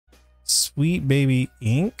Sweet Baby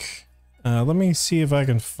Inc. Let me see if I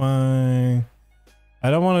can find... I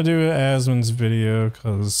don't want to do Asmon's video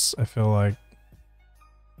because I feel like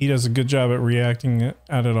he does a good job at reacting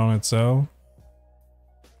at it on its own.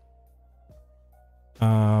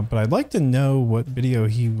 But I'd like to know what video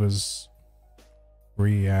he was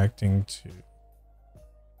reacting to.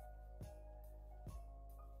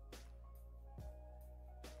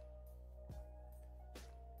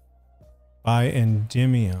 By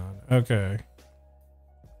Endymion. Okay.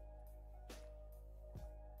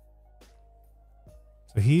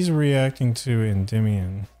 So he's reacting to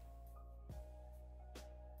Endymion.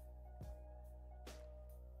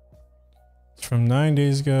 It's from 9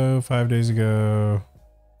 days ago, 5 days ago.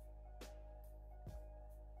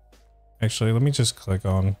 Actually, let me just click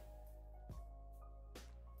on.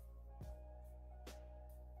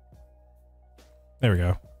 There we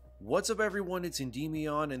go. What's up everyone, it's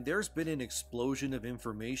Endymion, and there's been an explosion of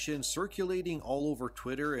information circulating all over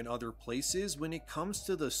Twitter and other places when it comes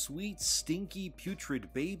to the sweet, stinky,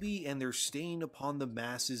 putrid baby and their stain upon the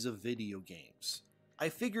masses of video games. I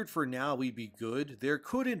figured for now we'd be good, there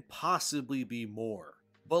couldn't possibly be more.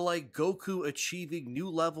 But like Goku achieving new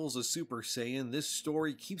levels of Super Saiyan, this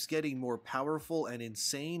story keeps getting more powerful and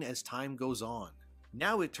insane as time goes on.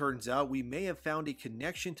 Now it turns out we may have found a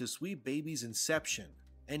connection to Sweet Baby's inception.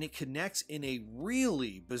 And it connects in a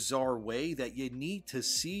really bizarre way that you need to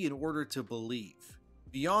see in order to believe.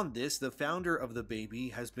 Beyond this, the founder of the baby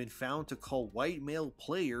has been found to call white male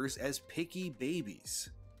players as picky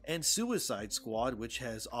babies. And Suicide Squad, which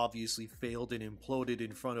has obviously failed and imploded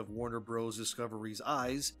in front of Warner Bros. Discovery's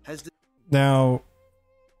eyes, has... Now,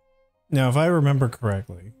 if I remember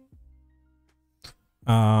correctly...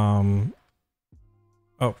 Oh,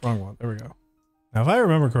 wrong one. There we go. Now, if I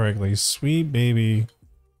remember correctly, Sweet Baby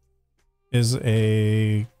is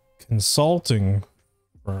a consulting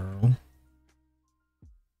firm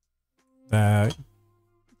that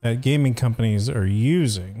gaming companies are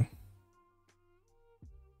using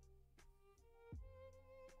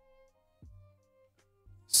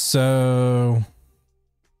so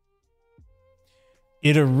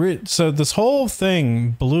this whole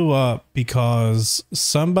thing blew up because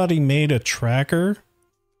somebody made a tracker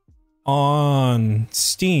on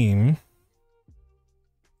Steam.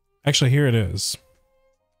 Actually, here it is.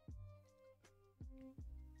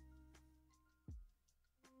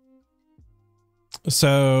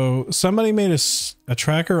 So somebody made a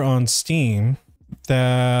tracker on Steam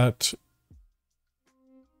that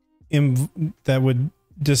would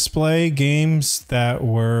display games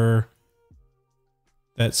that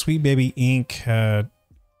Sweet Baby Inc. had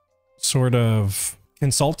sort of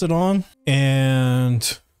consulted on,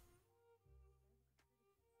 and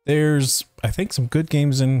there's, I think, some good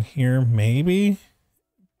games in here, maybe,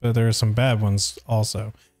 but there are some bad ones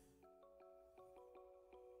also.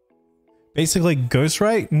 Basically,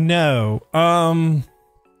 Ghostwrite? No.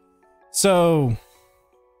 So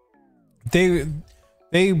they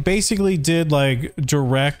basically did like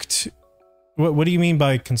direct. What do you mean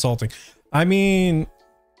by consulting? I mean,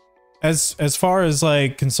 as far as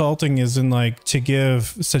like consulting is in like to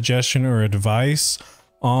give suggestion or advice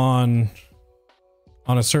on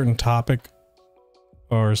a certain topic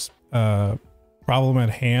or problem at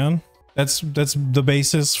hand. That's the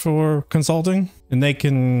basis for consulting, and they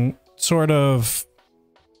can sort of,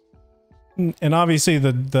 and obviously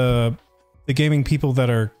the gaming people that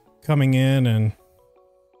are coming in and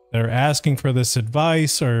that are asking for this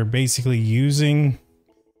advice are basically using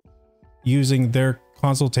their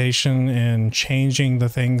consultation and changing the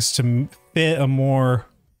things to fit a more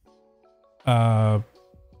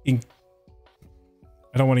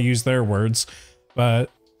I don't want to use their words,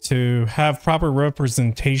 but to have proper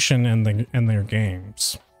representation in their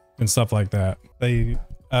games and stuff like that. They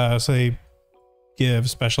so they give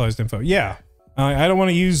specialized info. Yeah, I don't want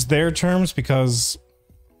to use their terms because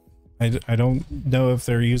I don't know if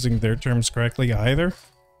they're using their terms correctly either.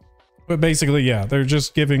 But basically, yeah, they're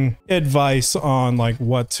just giving advice on like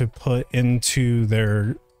what to put into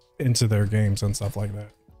their games and stuff like that.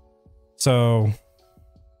 So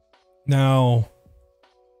now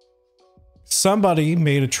somebody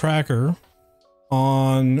made a tracker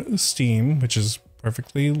on Steam, which is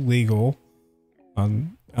perfectly legal,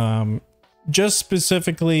 on just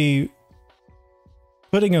specifically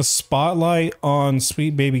putting a spotlight on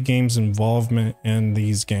Sweet Baby Games' involvement in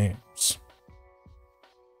these games.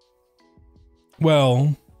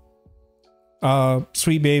 Well,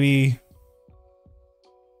 Sweet Baby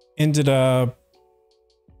ended up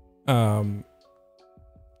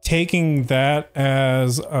taking that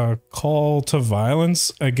as a call to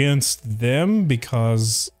violence against them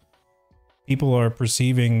because people are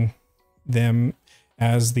perceiving them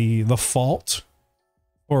as the fault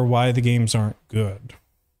for why the games aren't good.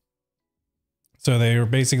 So they are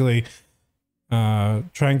basically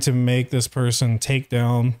trying to make this person take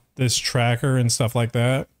down this tracker and stuff like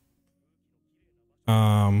that.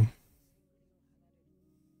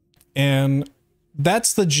 And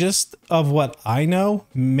that's the gist of what I know.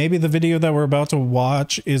 Maybe the video that we're about to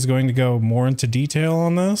watch is going to go more into detail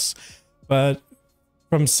on this, but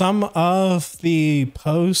from some of the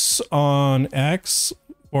posts on X,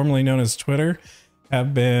 formerly known as Twitter,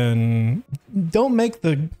 have been don't make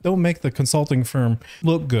the consulting firm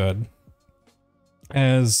look good,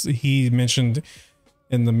 as he mentioned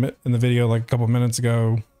in the video like a couple minutes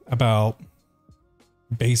ago about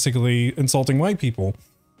basically insulting white people,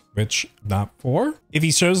 which not for. If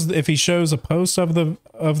he shows a post of the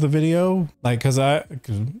video, like, let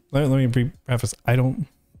me preface, I don't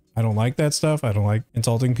like that stuff. I don't like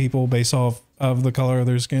insulting people based off of the color of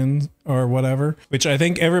their skin or whatever, which I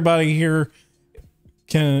think everybody here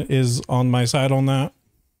is on my side on that.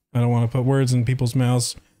 I don't want to put words in people's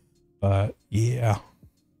mouths, but yeah,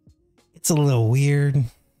 it's a little weird, if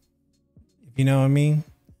you know what I mean.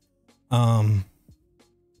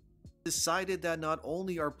 Decided that not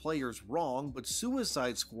only are players wrong, but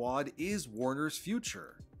Suicide Squad is Warner's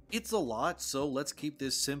future. It's a lot, so let's keep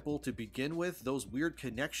this simple to begin with, those weird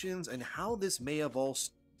connections and how this may have all...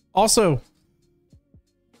 Also,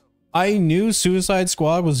 I knew Suicide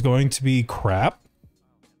Squad was going to be crap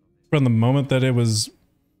from the moment that it was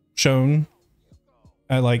shown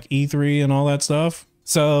at like E3 and all that stuff.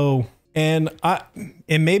 So, and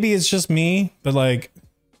maybe it's just me, but like,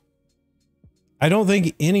 I don't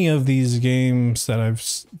think any of these games that I've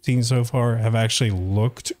seen so far have actually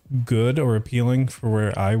looked good or appealing for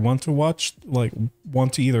where I want to watch, like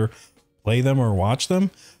want to either play them or watch them.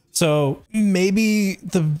 So maybe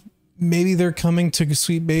they're coming to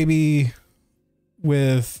Sweet Baby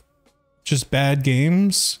with just bad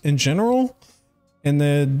games in general, and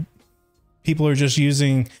then people are just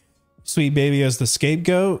using Sweet Baby as the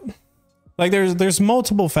scapegoat. Like there's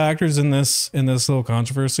multiple factors in this little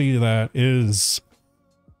controversy that is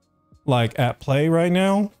like at play right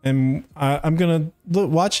now, and I'm gonna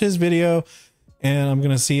watch his video, and I'm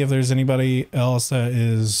gonna see if there's anybody else that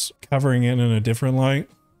is covering it in a different light.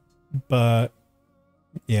 But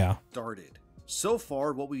yeah. Started. So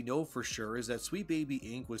far, what we know for sure is that Sweet Baby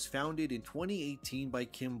Inc. was founded in 2018 by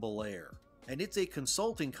Kim Belair, and it's a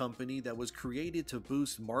consulting company that was created to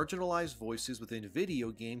boost marginalized voices within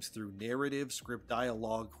video games through narrative, script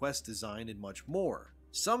dialogue, quest design, and much more.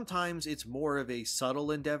 Sometimes it's more of a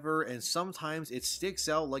subtle endeavor, and sometimes it sticks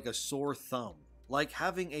out like a sore thumb, like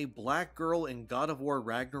having a black girl in God of War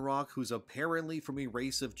Ragnarok who's apparently from a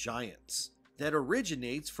race of giants that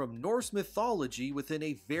originates from Norse mythology within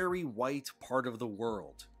a very white part of the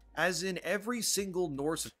world. As in every single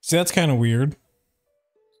Norse... See, that's kind of weird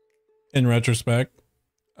in retrospect.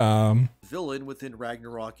 Villain within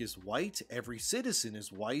Ragnarok is white, every citizen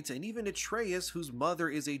is white, and even Atreus, whose mother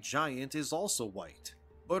is a giant, is also white.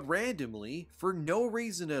 But randomly, for no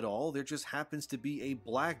reason at all, there just happens to be a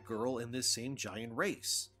black girl in this same giant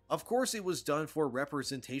race. Of course, it was done for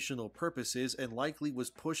representational purposes and likely was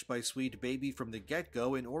pushed by Sweet Baby from the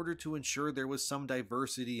get-go in order to ensure there was some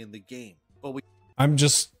diversity in the game. But I'm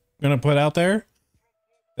just gonna put out there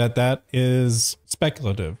that is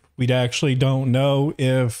speculative. We actually don't know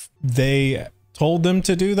if they told them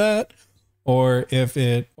to do that, or if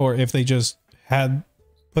they just had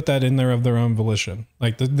put that in there of their own volition,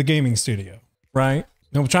 like the gaming studio, right?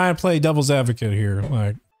 I'm trying to play devil's advocate here.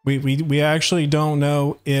 Like we actually don't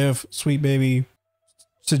know if Sweet Baby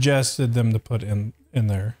suggested them to put in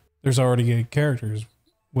there. There's already gay characters.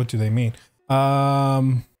 What do they mean?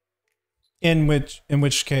 In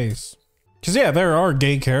which case? Because yeah, there are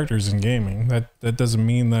gay characters in gaming. That doesn't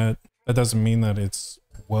mean that it's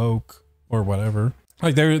woke or whatever.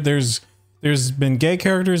 Like there's been gay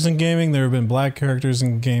characters in gaming. There have been black characters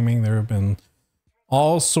in gaming. There have been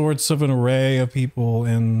all sorts of an array of people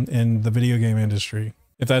in the video game industry.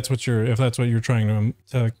 If that's what you're trying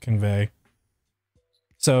to convey.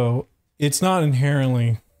 So it's not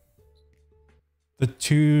inherently the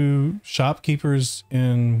two shopkeepers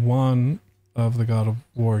in one of the God of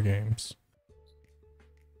War games.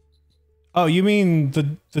 Oh, you mean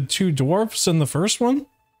the two dwarfs in the first one?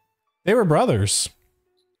 They were brothers.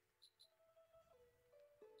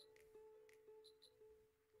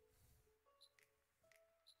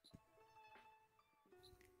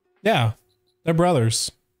 Yeah, they're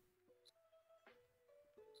brothers.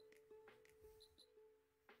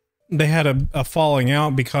 They had a falling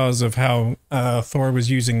out because of how Thor was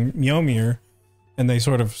using Mjolnir, and they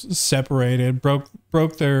sort of separated,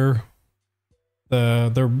 broke their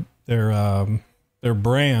their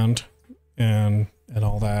brand and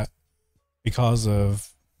all that because of,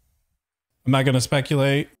 I'm not going to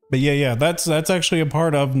speculate, but yeah, that's actually a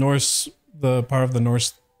part of Norse, the part of the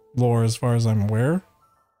Norse lore as far as I'm aware.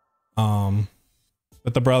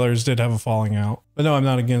 But the brothers did have a falling out. But no, I'm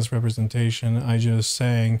not against representation. I just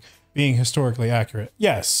saying being historically accurate.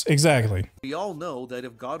 Yes, exactly. We all know that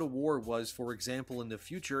if God of War was, for example, in the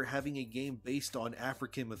future having a game based on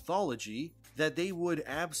African mythology, that they would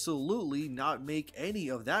absolutely not make any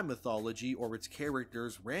of that mythology or its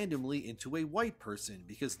characters randomly into a white person,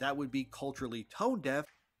 because that would be culturally tone deaf.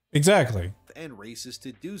 Exactly. And racist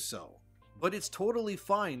to do so. But it's totally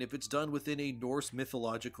fine if it's done within a Norse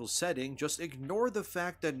mythological setting. Just ignore the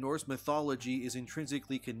fact that Norse mythology is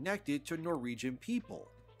intrinsically connected to Norwegian people,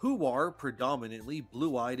 who are predominantly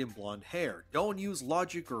blue-eyed and blonde hair. Don't use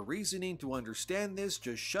logic or reasoning to understand this,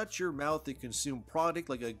 just shut your mouth and consume product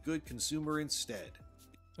like a good consumer instead.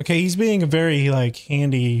 Okay, he's being very like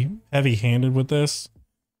heavy-handed with this.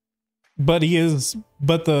 But he is,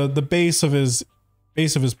 but the base of his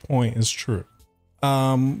point is true.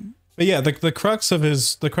 But yeah, the crux of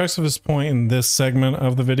his point in this segment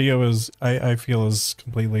of the video is, I feel, is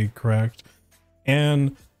completely correct.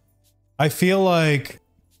 And I feel like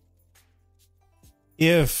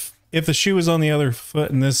if the shoe was on the other foot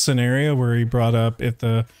in this scenario where he brought up if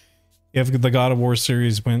the God of War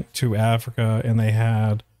series went to Africa and they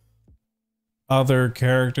had other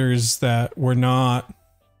characters that were not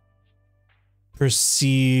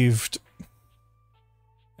perceived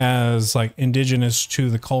as like indigenous to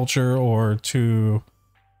the culture or to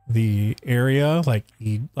the area, like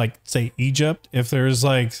say Egypt, if there's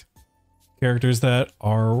like characters that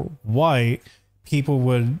are white, people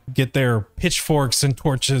would get their pitchforks and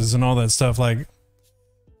torches and all that stuff, like,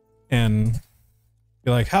 and be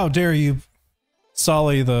like, how dare you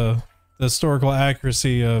sully the historical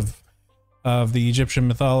accuracy of the Egyptian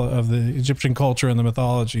Egyptian culture and the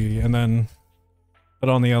mythology. And then, but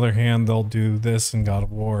on the other hand, they'll do this in God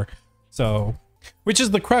of War. So, which is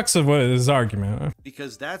the crux of what his argument.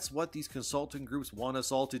 Because that's what these consulting groups want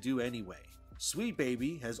us all to do anyway. Sweet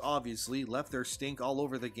Baby has obviously left their stink all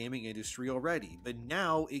over the gaming industry already, but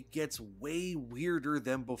now it gets way weirder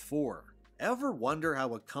than before. Ever wonder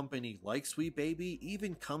how a company like Sweet Baby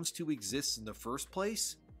even comes to exist in the first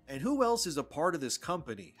place? And who else is a part of this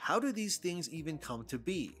company? How do these things even come to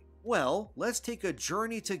be? Well, let's take a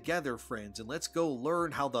journey together, friends, and let's go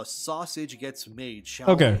learn how the sausage gets made,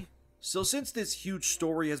 shall we? So since this huge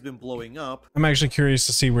story has been blowing up, I'm actually curious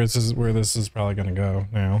to see where this is probably going to go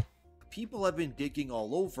now. People have been digging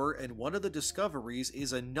all over, and one of the discoveries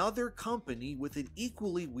is another company with an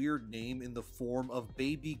equally weird name in the form of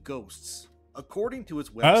Baby Ghosts. According to its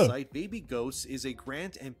website, Baby Ghosts is a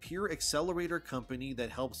grant and peer accelerator company that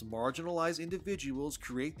helps marginalized individuals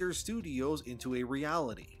create their studios into a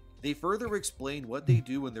reality. They further explain what they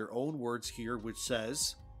do in their own words here, which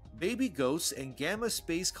says, Baby Ghosts and Gamma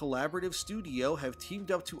Space Collaborative Studio have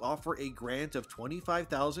teamed up to offer a grant of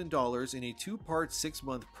 $25,000 in a 2-part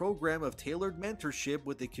 6-month program of tailored mentorship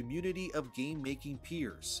with a community of game-making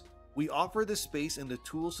peers. We offer the space and the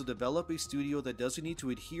tools to develop a studio that doesn't need to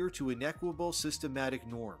adhere to inequitable systematic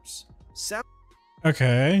norms.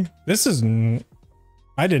 Okay, this is...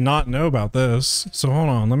 I did not know about this, so hold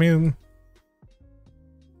on, let me...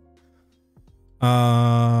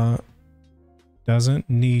 doesn't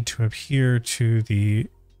need to adhere to the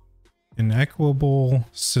inequitable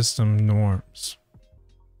system norms.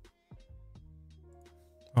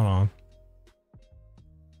 Hold on.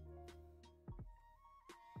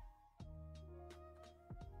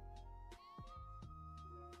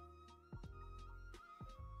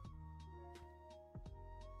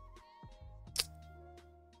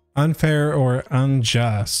 Unfair or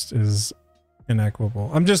unjust is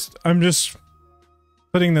inequitable. I'm just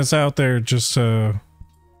putting this out there just so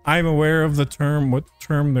I'm aware of the term, what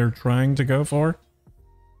term they're trying to go for.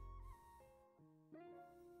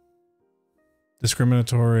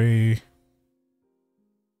 Discriminatory.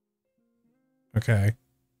 Okay.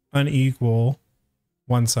 Unequal.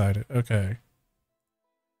 One-sided. Okay.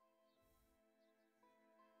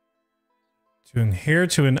 To adhere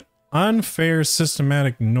to an unfair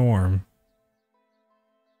systematic norm.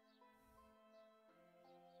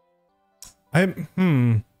 I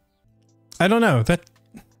don't know. That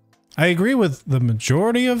I agree with the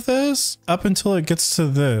majority of this up until it gets to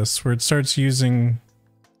this where it starts using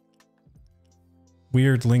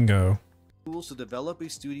weird lingo. Tools to develop a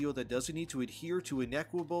studio that doesn't need to adhere to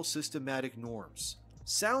inequitable systematic norms.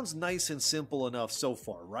 Sounds nice and simple enough so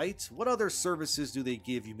far, right? What other services do they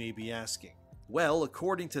give, you may be asking? Well,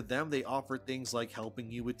 according to them, they offer things like helping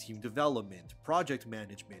you with team development, project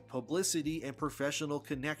management, publicity, and professional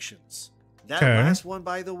connections. That last one,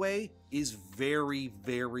 by the way, is very,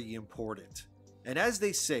 very important. And as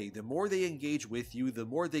they say, the more they engage with you, the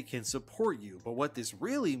more they can support you. But what this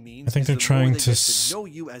really means I think is they're the trying more they to get to know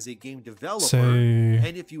you as a game developer, say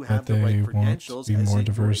and if you have that the right they credentials want to be as more a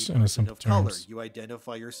diverse in person simple of color, terms. you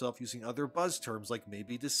identify yourself using other buzz terms like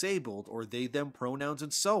maybe disabled or they them pronouns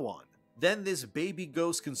and so on. Then this baby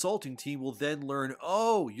ghost consulting team will then learn,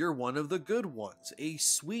 oh, you're one of the good ones, a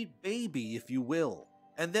sweet baby if you will.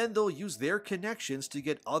 And then they'll use their connections to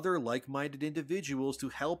get other like-minded individuals to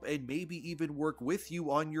help and maybe even work with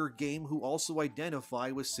you on your game who also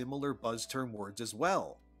identify with similar buzz term words as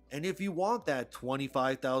well. And if you want that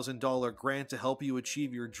 $25,000 grant to help you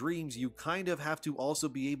achieve your dreams, you kind of have to also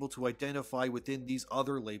be able to identify within these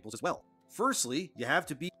other labels as well. Firstly, you have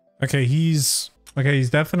to be he's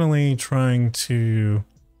definitely trying to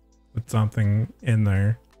put something in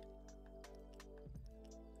there.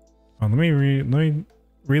 Oh, let me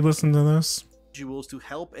re-listen to this. To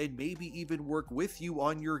help and maybe even work with you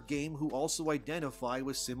on your game who also identify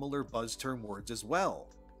with similar buzz term words as well.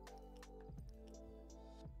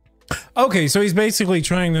 Okay, so he's basically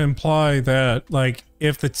trying to imply that, like,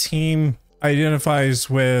 if the team identifies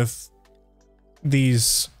with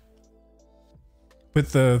these,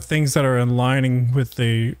 with the things that are aligning with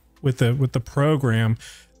the program,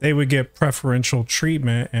 they would get preferential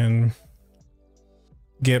treatment and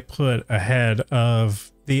get put ahead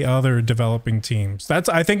of the other developing teams.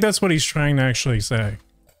 I think that's what he's trying to actually say.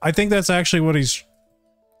 I think that's actually what he's,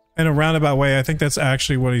 in a roundabout way, I think that's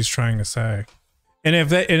actually what he's trying to say. And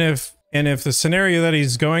if the scenario that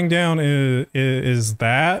he's going down is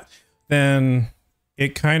that, then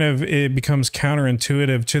it becomes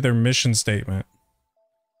counterintuitive to their mission statement,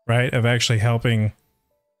 right? Of actually helping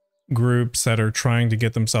groups that are trying to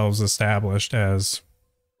get themselves established as.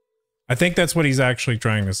 I think that's what he's actually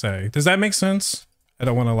trying to say. Does that make sense? I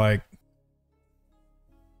don't want to like.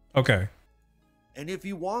 Okay. And if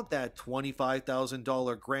you want that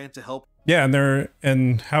 $25,000 grant to help. Yeah,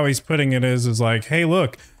 and how he's putting it is like, hey,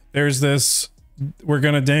 look, there's this, we're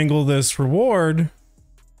going to dangle this reward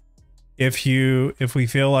if we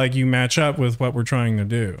feel like you match up with what we're trying to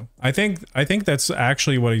do. I think that's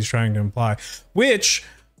actually what he's trying to imply, which,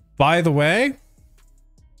 by the way,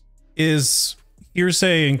 is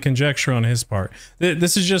hearsay and conjecture on his part.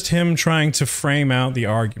 This is just him trying to frame out the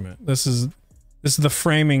argument. This is the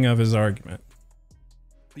framing of his argument.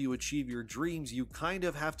 You achieve your dreams, you kind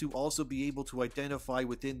of have to also be able to identify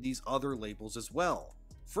within these other labels as well.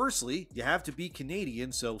 Firstly, you have to be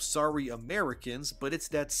Canadian, so sorry Americans, but it's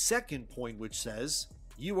that second point which says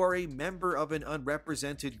you are a member of an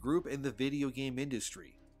unrepresented group in the video game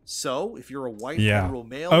industry. So, if you're a white hetero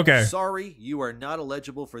male, sorry, you are not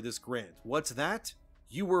eligible for this grant. What's that?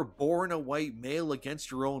 You were born a white male against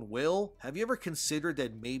your own will? Have you ever considered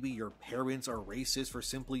that maybe your parents are racist for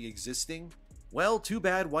simply existing? Well, too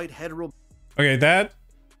bad, white hetero. Okay, that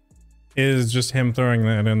is just him throwing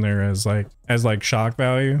that in there as like shock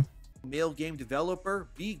value. Male game developer,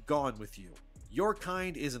 be gone with you. Your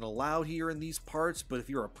kind isn't allowed here in these parts, but if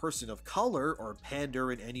you're a person of color or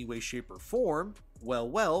pander in any way, shape, or form,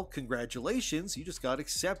 well, congratulations, you just got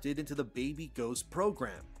accepted into the Baby Ghost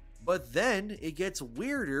program. But then it gets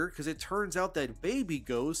weirder because it turns out that Baby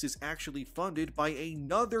Ghost is actually funded by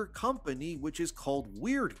another company which is called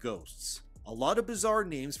Weird Ghosts. A lot of bizarre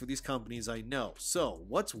names for these companies, I know. So,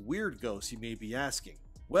 what's Weird Ghosts, you may be asking?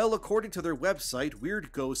 Well, according to their website,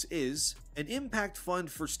 Weird Ghosts is an impact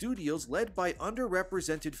fund for studios led by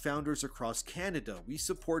underrepresented founders across Canada. We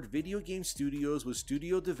support video game studios with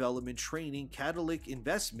studio development training, catalytic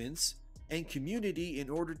investments, and community in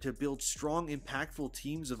order to build strong, impactful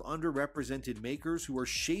teams of underrepresented makers who are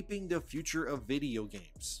shaping the future of video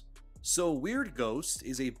games. So Weird Ghost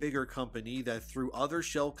is a bigger company that through other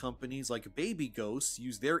shell companies like Baby Ghosts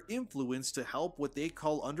use their influence to help what they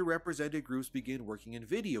call underrepresented groups begin working in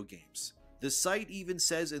video games. The site even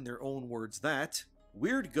says in their own words that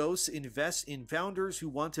Weird Ghosts invests in founders who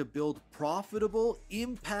want to build profitable,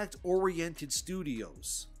 impact-oriented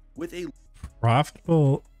studios with a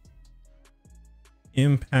profitable,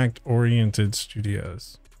 impact-oriented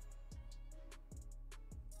studios.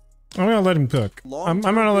 I'm gonna let him cook. I'm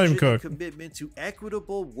gonna let him cook. Commitment to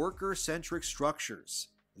equitable, worker-centric structures.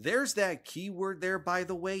 There's that keyword there, by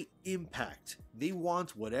the way, impact. They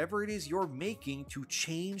want whatever it is you're making to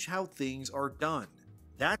change how things are done.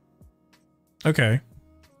 Okay.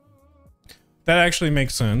 That actually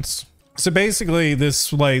makes sense. So basically,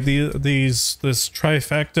 this like this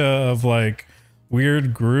trifecta of like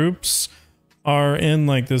weird groups are in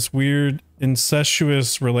like this weird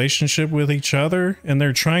incestuous relationship with each other, and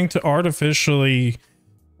they're trying to artificially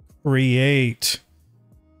create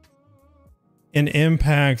an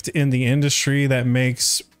impact in the industry that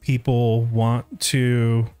makes people want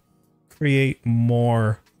to create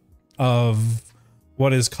more of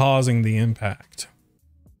what is causing the impact.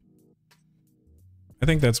 I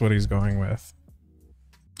think that's what he's going with.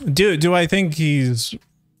 Do I think he's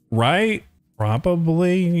right?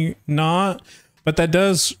 Probably not, but that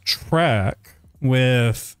does track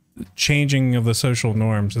with changing of the social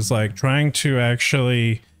norms. It's like trying to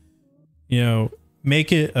actually, you know,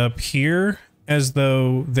 make it appear as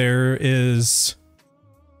though there is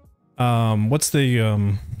what's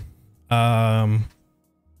the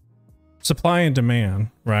supply and demand,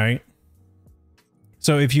 right?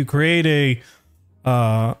 So if you create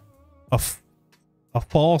a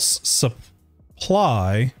false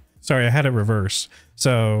supply, sorry, I had it reversed.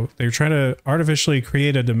 So they're trying to artificially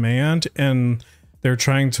create a demand, and they're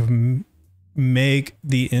trying to make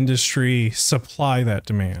the industry supply that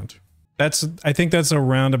demand. I think that's a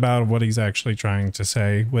roundabout of what he's actually trying to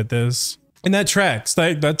say with this. And that tracks.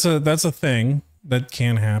 That's a thing that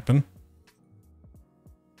can happen.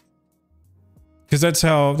 Because that's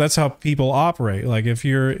how people operate. Like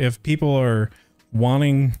if people are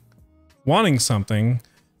wanting something,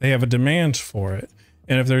 they have a demand for it.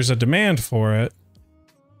 And if there's a demand for it,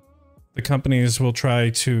 the companies will try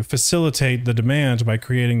to facilitate the demand by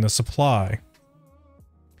creating the supply.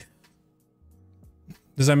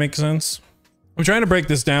 Does that make sense? I'm trying to break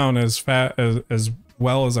this down as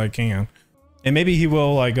well as I can. And maybe he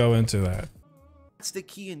will like go into that. That's the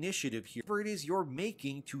key initiative here. Whatever it is you're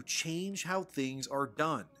making to change how things are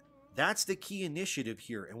done. That's the key initiative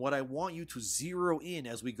here, and what I want you to zero in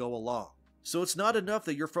as we go along. So it's not enough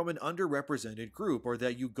that you're from an underrepresented group or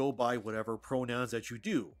that you go by whatever pronouns that you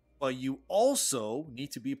do, but you also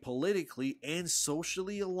need to be politically and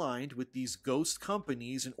socially aligned with these ghost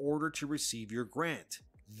companies in order to receive your grant.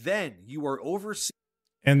 Then you are overseeing.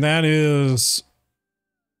 And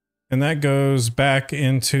that goes back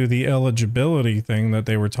into the eligibility thing that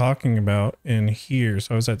they were talking about in here.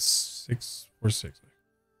 So I was at 646.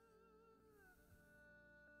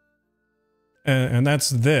 And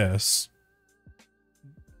that's this.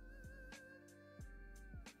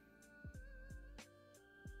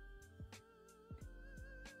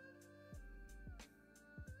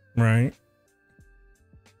 Right.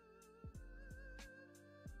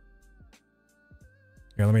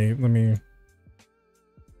 Yeah, let me so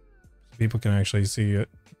people can actually see it.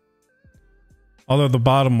 Although the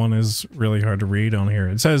bottom one is really hard to read on here.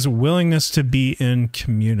 It says willingness to be in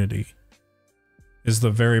community is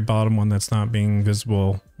the very bottom one that's not being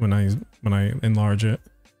visible when I enlarge it.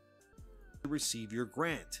 Receive your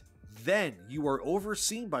grant. Then you are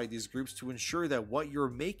overseen by these groups to ensure that what you're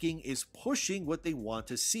making is pushing what they want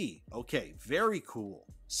to see. Okay, very cool.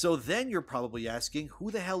 So then you're probably asking,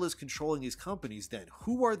 who the hell is controlling these companies then?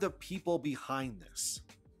 Who are the people behind this?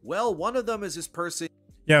 Well, one of them is this person.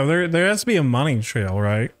 Yeah, there has to be a money trail,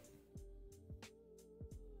 right?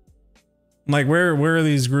 Like where are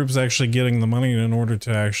these groups actually getting the money in order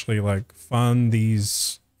to actually like fund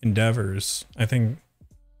these endeavors? I think,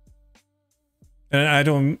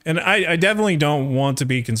 and I definitely don't want to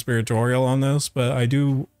be conspiratorial on this, but I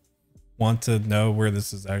do want to know where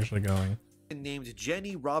this is actually going. Named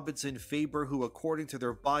Jenny Robinson Faber, who according to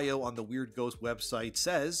their bio on the Weird Ghost website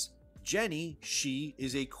says, Jenny, she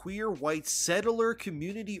is a queer white settler,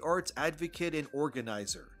 community arts advocate and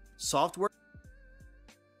organizer. Software.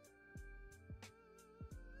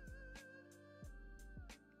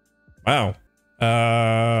 Wow.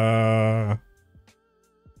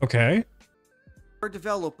 Okay.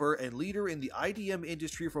 Developer and leader in the IDM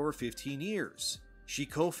industry for over 15 years. She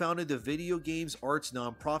co-founded the video games arts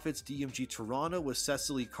nonprofits DMG Toronto with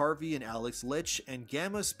Cecily Carvey and Alex Litch, and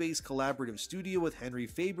Gamma Space Collaborative Studio with Henry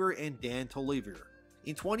Faber and Dan Toliver.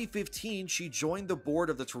 In 2015, she joined the board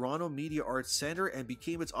of the Toronto Media Arts Centre and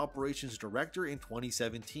became its operations director in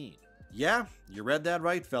 2017. Yeah, you read that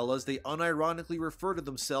right, fellas. They unironically refer to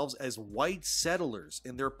themselves as white settlers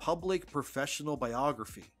in their public professional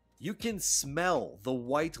biography. You can smell the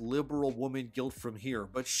white liberal woman guilt from here,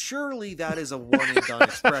 but surely that is a one-and-done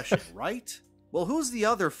expression, right? Well, who's the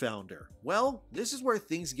other founder? Well, this is where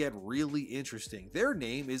things get really interesting. Their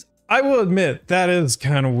name is... I will admit, that is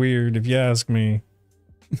kind of weird if you ask me.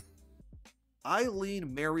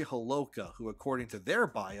 Eileen Mary Holoka, who according to their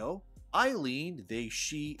bio, Eileen,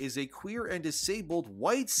 she is a queer and disabled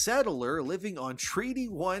white settler living on Treaty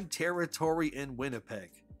 1 territory in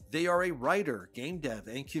Winnipeg. They are a writer, game dev,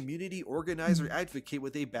 and community organizer advocate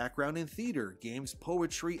with a background in theater, games,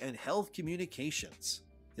 poetry, and health communications.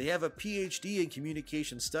 They have a PhD in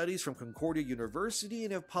communication studies from Concordia University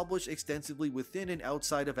and have published extensively within and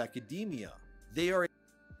outside of academia. They are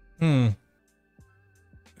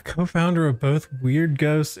co-founder of both Weird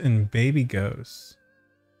Ghosts and Baby Ghosts.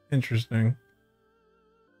 Interesting.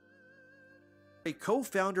 A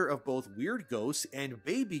co-founder of both Weird Ghosts and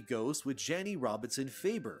Baby Ghosts with Jenny Robinson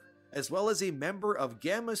Faber, as well as a member of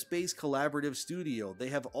Gamma Space Collaborative Studio. They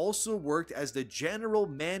have also worked as the general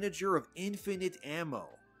manager of Infinite Ammo.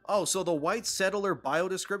 Oh, so the white settler bio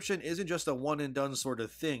description isn't just a one and done sort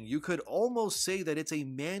of thing. You could almost say that it's a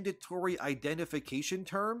mandatory identification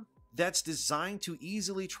term that's designed to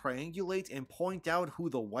easily triangulate and point out who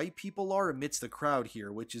the white people are amidst the crowd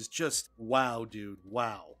here, which is just wow, dude,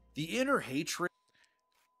 wow. The inner hatred.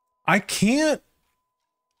 I can't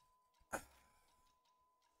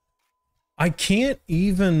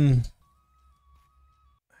even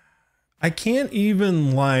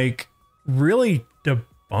like really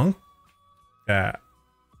debunk that.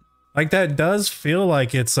 Like, that does feel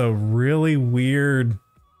like it's a really weird,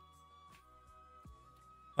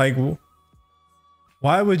 like,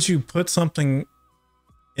 why would you put something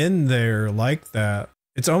in there like that?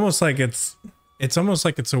 It's almost like it's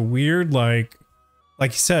a weird, like you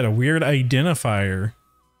said, a weird identifier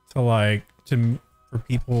for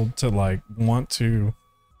people to like want to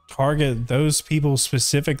target those people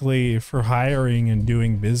specifically for hiring and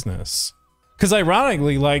doing business. Because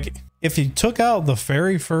ironically, like, if you took out the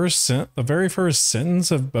very first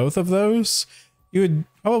sentence of both of those, you would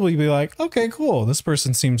probably be like, okay, cool, this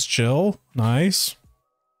person seems chill, nice.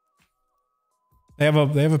 They have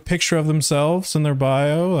a picture of themselves in their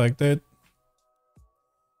bio, like that.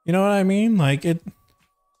 You know what I mean? Like, it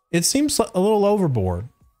seems a little overboard.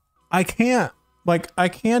 I can't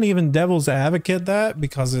even devil's advocate that,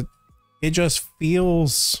 because it just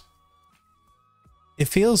feels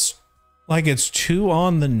like it's too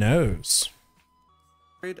on the nose.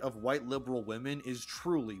 Of white liberal women is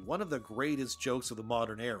truly one of the greatest jokes of the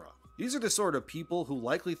modern era. These are the sort of people who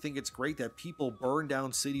likely think it's great that people burn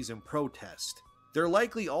down cities in protest. They're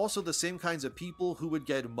likely also the same kinds of people who would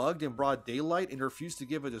get mugged in broad daylight and refuse to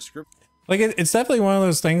give a description. Like, it's definitely one of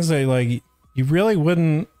those things that, like, you really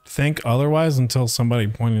wouldn't think otherwise until somebody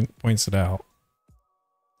points it out.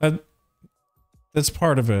 That's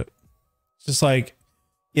part of it. It's just like,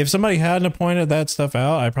 if somebody hadn't pointed that stuff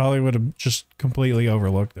out, I probably would have just completely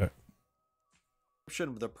overlooked it.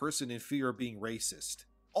 Of the person in fear of being racist.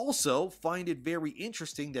 Also, find it very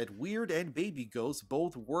interesting that Weird and Baby Ghost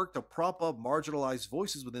both work to prop up marginalized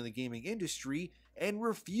voices within the gaming industry and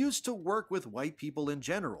refuse to work with white people in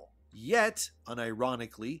general. Yet,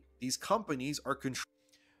 unironically, these companies are controlled.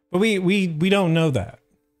 But we don't know that.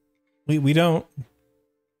 We don't.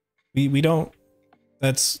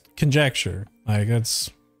 That's conjecture. Like, that's,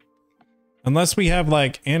 unless we have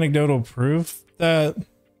like anecdotal proof that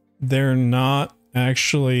they're not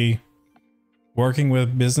actually working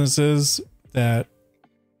with businesses that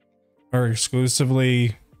are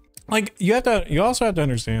exclusively, like, you also have to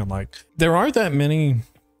understand, like, there aren't that many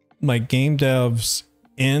like game devs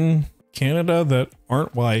in Canada that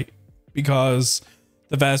aren't white, because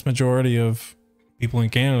the vast majority of people in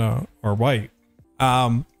Canada are white.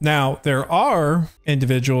 Now there are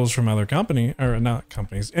individuals from other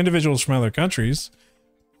individuals from other countries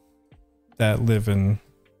that live in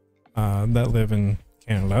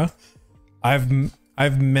Canada.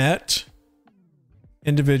 I've met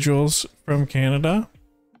individuals from Canada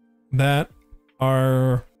that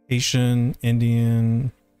are Asian,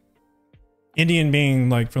 Indian being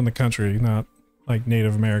like from the country, not like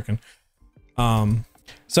Native American.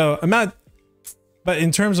 So I'm not, but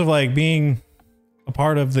in terms of like being a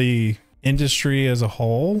part of the industry as a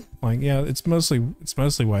whole, like, yeah, it's mostly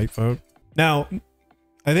white folk. Now,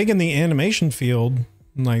 I think in the animation field,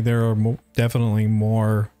 like, there are definitely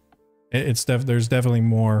more. There's definitely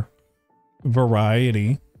more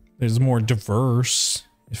variety. There's more diverse,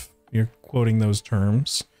 if you're quoting those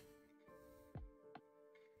terms.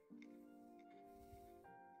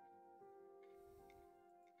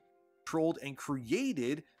 Controlled and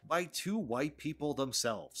created by two white people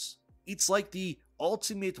themselves. It's like the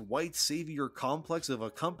ultimate white savior complex of a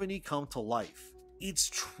company come to life.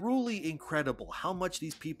 It's truly incredible how much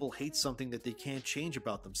these people hate something that they can't change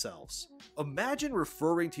about themselves. Imagine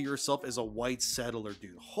referring to yourself as a white settler,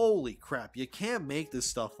 dude. Holy crap, you can't make this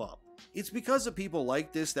stuff up. It's because of people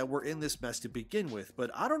like this that we're in this mess to begin with,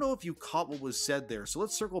 but I don't know if you caught what was said there, so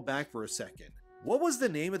let's circle back for a second. What was the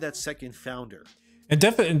name of that second founder? And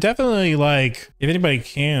definitely, like, if anybody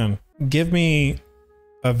can, give me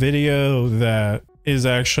a video that is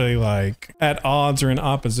actually like at odds or in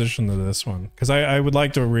opposition to this one, because I would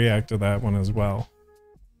like to react to that one as well.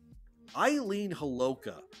 Eileen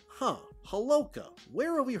Holoka. Huh, Holoka.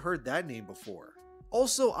 Where have we heard that name before?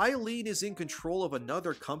 Also, Eileen is in control of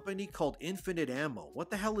another company called Infinite Ammo. What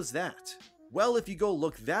the hell is that? Well, if you go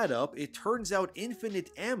look that up, it turns out Infinite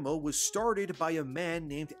Ammo was started by a man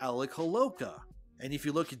named Alec Holoka. And if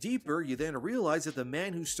you look deeper, you then realize that the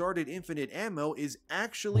man who started Infinite Ammo is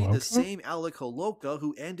actually the same Alec Holoka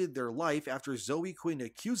who ended their life after Zoe Quinn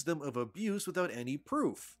accused them of abuse without any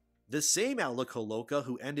proof. The same Alec Holoka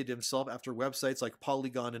who ended himself after websites like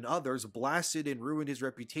Polygon and others blasted and ruined his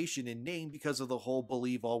reputation and name because of the whole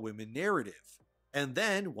believe all women narrative. And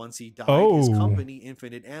then, once he died, his company,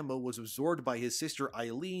 Infinite Ammo, was absorbed by his sister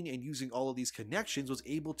Eileen, and using all of these connections was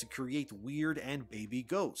able to create Weird and Baby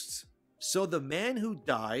Ghosts. So the man who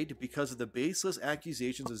died because of the baseless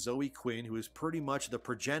accusations of Zoe Quinn, who is pretty much the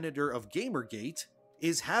progenitor of Gamergate,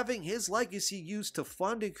 is having his legacy used to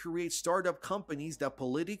fund and create startup companies that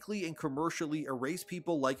politically and commercially erase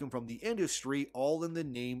people like him from the industry, all in the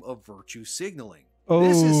name of virtue signaling.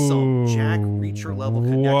 This is some Jack Reacher level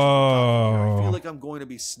connection we're talking here. I feel like I'm going to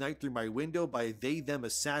be sniped through my window by a they-them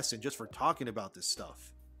assassin just for talking about this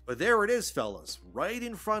stuff. But there it is, fellas, right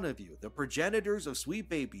in front of you. The progenitors of Sweet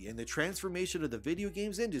Baby and the transformation of the video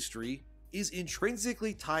games industry is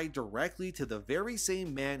intrinsically tied directly to the very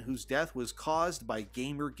same man whose death was caused by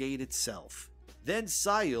Gamergate itself. Then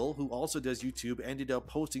Sile, who also does YouTube, ended up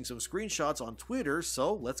posting some screenshots on Twitter,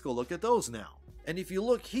 so let's go look at those now. And if you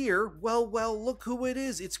look here, well, look who it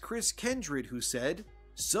is. It's Chris Kendrick who said,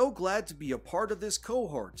 "So glad to be a part of this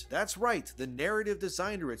cohort. That's right, the narrative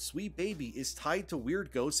designer at Sweet Baby is tied to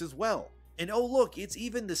Weird Ghosts as well. And oh look, it's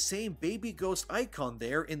even the same Baby Ghost icon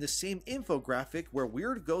there in the same infographic where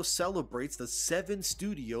Weird Ghost celebrates the 7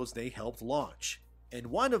 studios they helped launch. And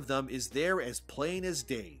one of them is there as plain as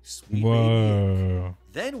day, Sweet Baby Inc.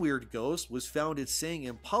 Then Weird Ghost was founded saying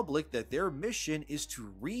in public that their mission is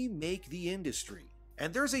to remake the industry.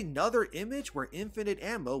 And there's another image where Infinite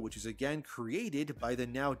Ammo, which is again created by the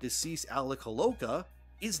now deceased Alec Holoka,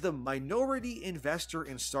 is the minority investor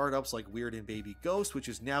in startups like Weird and Baby Ghost, which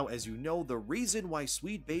is now, as you know, the reason why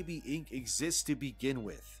Sweet Baby Inc. exists to begin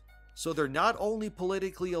with. So they're not only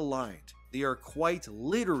politically aligned, they are quite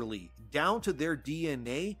literally, down to their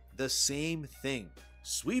DNA, the same thing.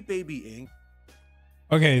 Sweet Baby Inc.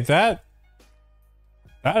 Okay, that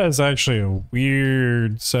is actually a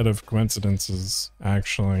weird set of coincidences,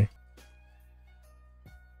 actually.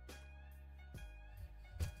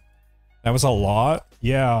 That was a lot.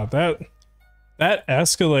 Yeah, that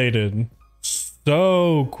escalated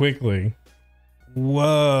so quickly.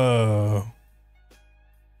 Whoa.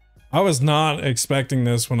 I was not expecting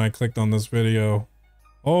this when I clicked on this video.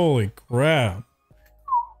 Holy crap.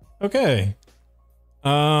 Okay.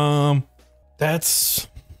 That's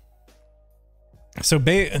so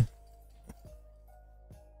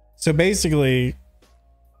basically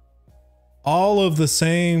all of the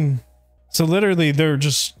same, so literally they're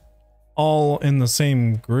just all in the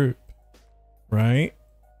same group, right?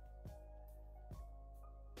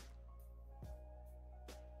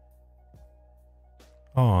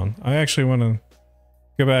 Hold on, I actually want to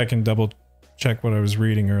go back and double check what I was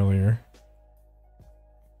reading earlier.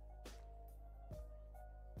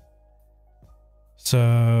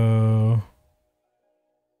 So,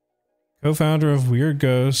 co-founder of Weird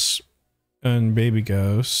Ghosts and Baby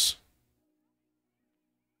Ghosts,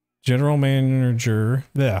 general manager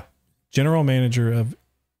of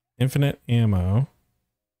Infinite Ammo,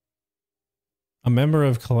 a member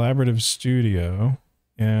of Collaborative Studio,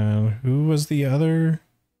 and who was the other?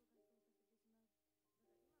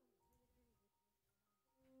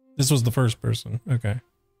 This was the first person. Okay.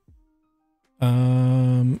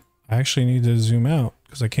 I actually need to zoom out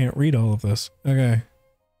because I can't read all of this. Okay.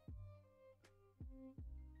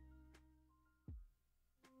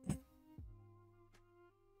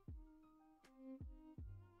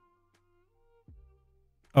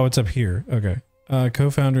 Oh, it's up here. Okay.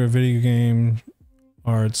 Co-founder of video game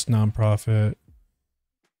arts nonprofit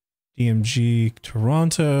DMG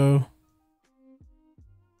Toronto.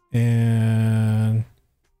 And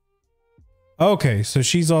okay, so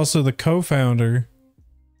she's also the co-founder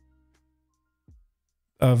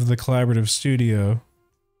of the Collaborative Studio.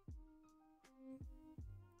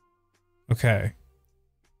 Okay.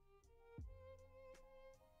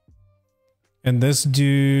 And this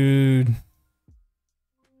dude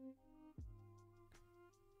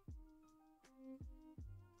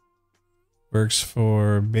works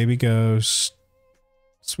for Baby Ghost,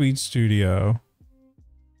 Sweet Studio,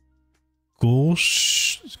 Ghoul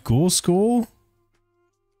School?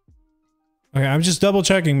 Okay, I'm just double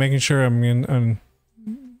checking, making sure I'm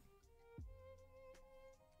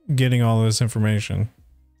getting all this information.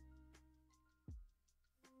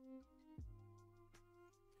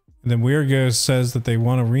 And then Weird Ghost says that they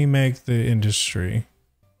want to remake the industry.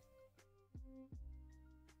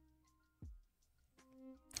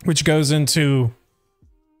 Which goes into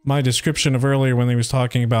my description of earlier when he was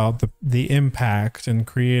talking about the impact and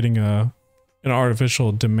creating an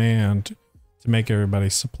artificial demand to make everybody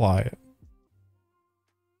supply it.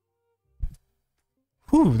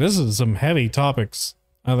 Whew, this is some heavy topics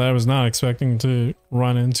that I was not expecting to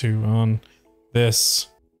run into on this.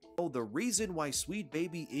 The reason why Sweet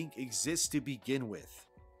Baby Inc. exists to begin with.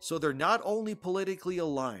 So they're not only politically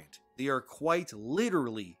aligned, they are quite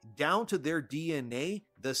literally, down to their DNA,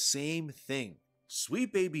 the same thing.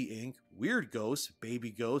 Sweet Baby Inc., Weird Ghost,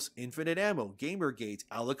 Baby Ghost, Infinite Ammo, Gamergate,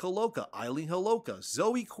 Alika Loca, Eileen Haloka,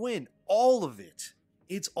 Zoe Quinn, all of it.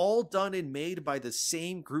 It's all done and made by the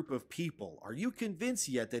same group of people. Are you convinced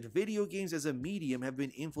yet that video games as a medium have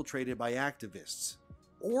been infiltrated by activists?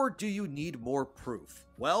 Or do you need more proof?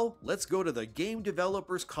 Well, let's go to the Game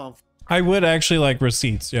Developers Conference. I would actually like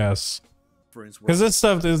receipts, yes. Because this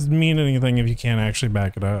stuff doesn't mean anything if you can't actually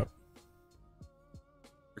back it up.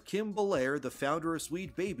 Kim Belair, the founder of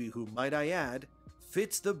Sweet Baby, who, might I add,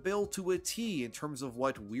 fits the bill to a T in terms of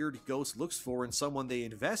what Weird Ghost looks for in someone they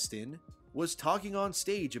invest in, was talking on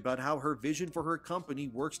stage about how her vision for her company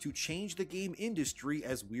works to change the game industry,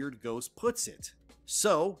 as Weird Ghost puts it.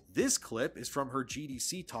 So, this clip is from her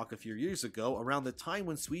GDC talk a few years ago, around the time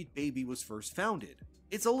when Sweet Baby was first founded.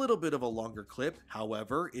 It's a little bit of a longer clip,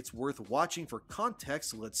 however, it's worth watching for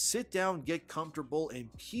context, so let's sit down, get comfortable, and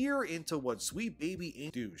peer into what Sweet Baby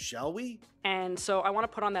Inc. do, shall we? And so I want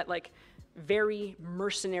to put on that like very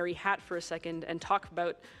mercenary hat for a second and talk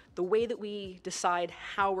about the way that we decide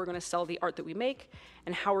how we're going to sell the art that we make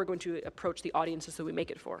and how we're going to approach the audiences that we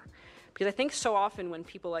make it for. Because I think so often when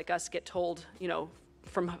people like us get told, you know,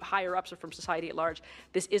 from higher ups or from society at large,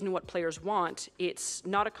 this isn't what players want, it's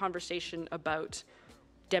not a conversation about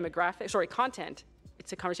content,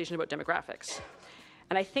 it's a conversation about demographics.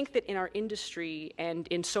 And I think that in our industry and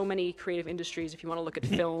in so many creative industries, if you want to look at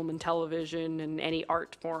film and television and any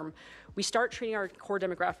art form, we start treating our core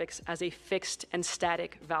demographics as a fixed and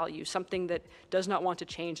static value, something that does not want to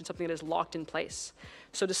change and something that is locked in place.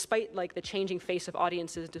 So despite like the changing face of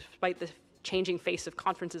audiences, despite the changing face of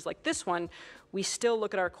conferences like this one, we still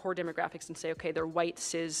look at our core demographics and say, okay, they're white,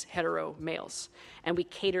 cis, hetero males. And we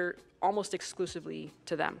cater almost exclusively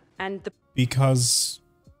to them. And because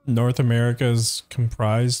North America is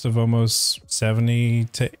comprised of almost 70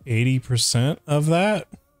 to 80% of that.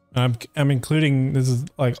 I'm including, this is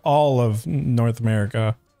like all of North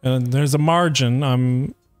America. And there's a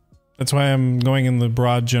margin. That's why I'm going in the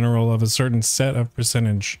broad general of a certain set of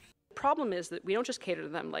percentage. The problem is that we don't just cater to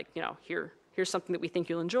them like, you know, here's something that we think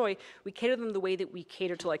you'll enjoy. We cater to them the way that we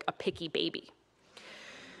cater to like a picky baby.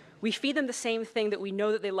 We feed them the same thing that we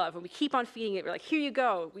know that they love, and we keep on feeding it. We're like, here you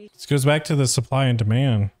go. This goes back to the supply and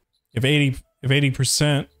demand. If 80%,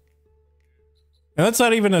 and let's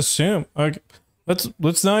not even assume, like,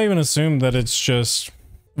 let's not even assume that it's just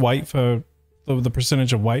white folk, the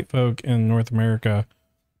percentage of white folk in North America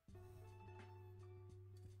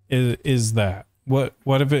is that. What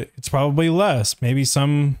if it's probably less? Maybe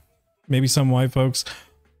some white folks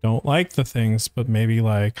don't like the things, but maybe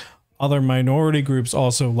like other minority groups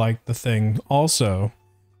also like the thing also.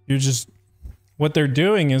 What they're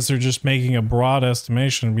doing is they're just making a broad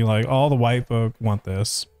estimation and be like, all the white folk want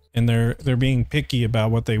this, and they're being picky about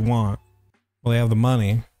what they want. Well, they have the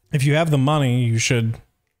money. If you have the money, you should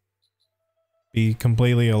be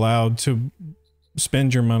completely allowed to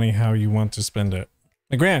spend your money how you want to spend it.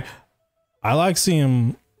 Now, Grant, I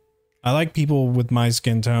like people with my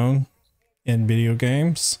skin tone in video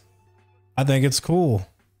games. I think it's cool,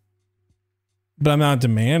 but I'm not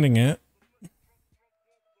demanding it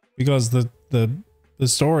because the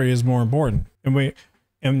story is more important.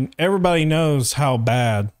 And everybody knows how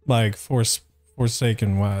bad like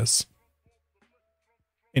Forsaken was.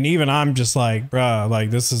 And even I'm just like, bruh, like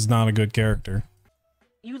this is not a good character.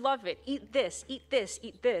 You love it. Eat this, eat this,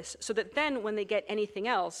 eat this. So that then when they get anything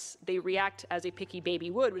else, they react as a picky baby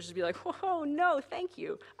would, which is be like, oh no, thank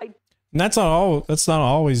you. And that's not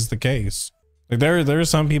always the case. Like there are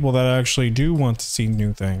some people that actually do want to see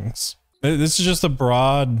new things. This is just a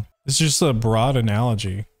broad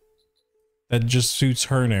analogy that just suits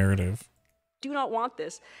her narrative. Do not want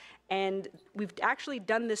this. And we've actually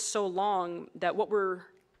done this so long that what we're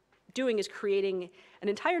doing is creating an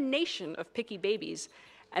entire nation of picky babies,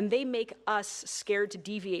 and they make us scared to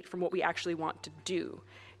deviate from what we actually want to do,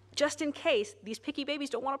 just in case these picky babies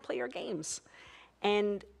don't want to play our games.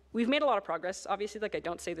 And we've made a lot of progress. Obviously, like I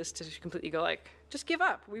don't say this to completely go like, just give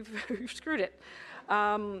up. We've screwed it.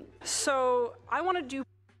 So I want to do.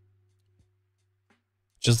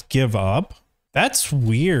 just give up? That's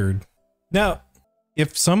weird. Now,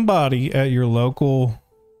 if somebody at your local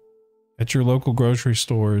grocery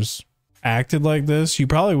stores acted like this, you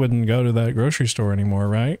probably wouldn't go to that grocery store anymore,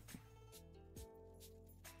 right?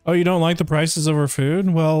 Oh, you don't like the prices of our food?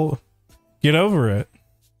 Well, get over it.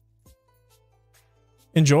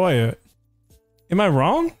 Enjoy it. Am I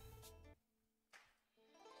wrong?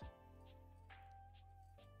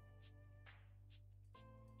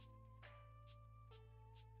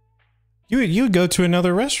 You would go to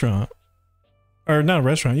another restaurant, or not a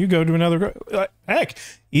restaurant. You go to another heck,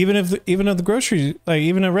 even at grocery, like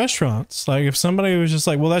even at restaurants. Like if somebody was just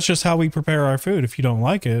like, well, that's just how we prepare our food. If you don't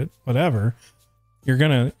like it, whatever, you're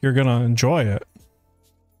gonna enjoy it.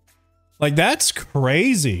 Like that's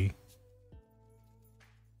crazy.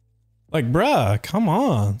 Like, bruh, come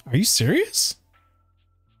on. Are you serious?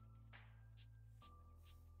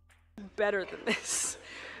 Better than this,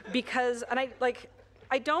 because, and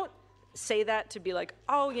I don't say that to be like,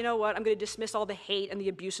 oh, you know what, I'm going to dismiss all the hate and the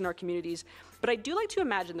abuse in our communities, but I do like to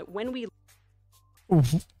imagine that when we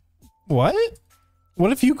what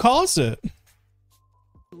if you caused it?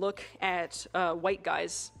 Look at white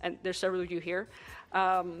guys, and there's several of you here,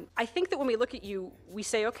 I think that when we look at you, we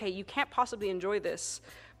say, okay, you can't possibly enjoy this,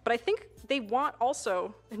 but I think they want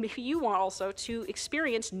also, and maybe you want also, to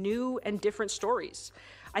experience new and different stories.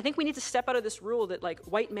 I think we need to step out of this rule that like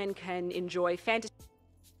white men can enjoy fantasy.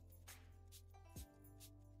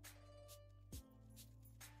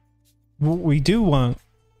 We do want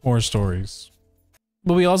more stories,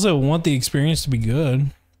 but we also want the experience to be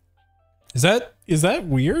good. Is that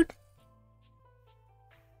weird?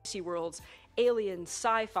 Worlds, aliens,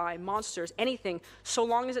 sci-fi, monsters, anything, so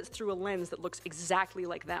long as it's through a lens that looks exactly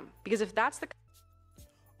like them. Because if that's the...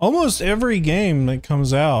 Almost every game that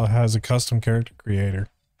comes out has a custom character creator.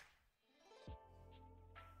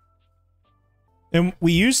 And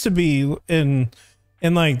we used to be in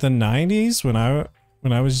like the 90s when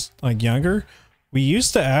I was like younger, we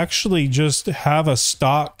used to actually just have a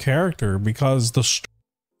stock character because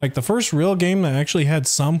the first real game that actually had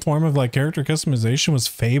some form of like character customization was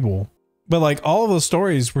Fable. But like all of the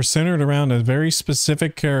stories were centered around a very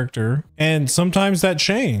specific character, and sometimes that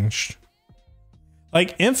changed.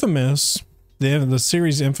 Like Infamous, the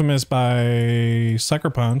series Infamous by Sucker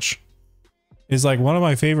Punch is like one of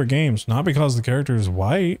my favorite games, not because the character is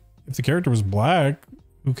white. If the character was black,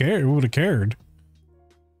 who cared? Who would have cared?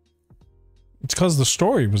 It's because the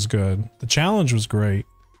story was good. The challenge was great.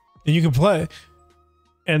 And you could play.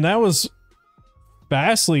 And that was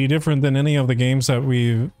vastly different than any of the games that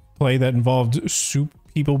we played that involved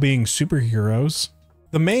people being superheroes.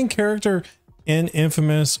 The main character in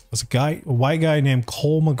Infamous was a white guy named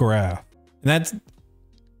Cole McGrath. And that's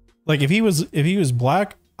like, if he was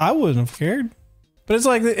black, I wouldn't have cared. But it's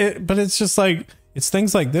like, but it's just like, it's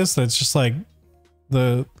things like this that's just like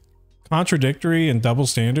the contradictory and double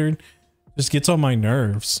standard just gets on my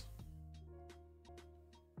nerves.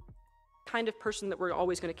 Kind of person that we're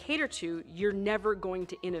always going to cater to, you're never going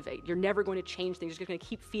to innovate. You're never going to change things. You're going to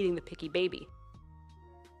keep feeding the picky baby.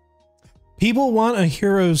 People want a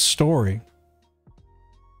hero's story.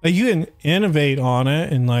 Like you can innovate on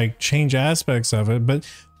it and like change aspects of it, but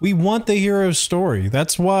we want the hero's story.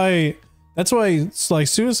 That's why it's like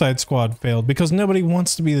Suicide Squad failed, because nobody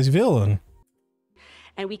wants to be this villain.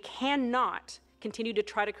 And we cannot continue to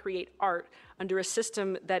try to create art under a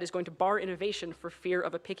system that is going to bar innovation for fear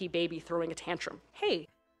of a picky baby throwing a tantrum. Hey.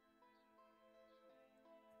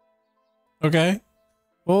 Okay.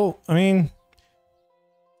 Well, I mean,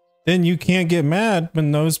 then you can't get mad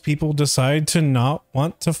when those people decide to not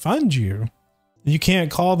want to fund you. You can't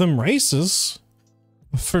call them racist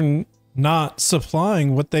for not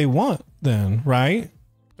supplying what they want then, right?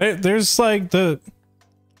 There's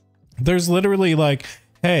literally like,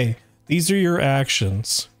 hey, these are your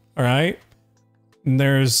actions, all right? And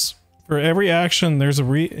there's, for every action, there's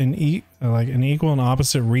an equal and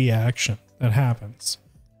opposite reaction that happens.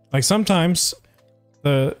 Like sometimes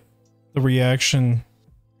the reaction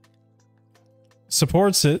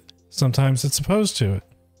supports it, sometimes it's opposed to it,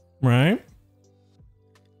 right?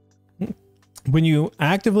 When you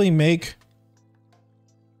actively make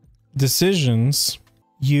decisions,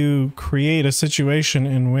 you create a situation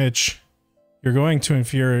in which you're going to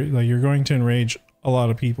you're going to enrage a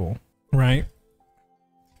lot of people, right?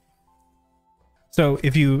 So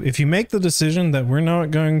if you make the decision that we're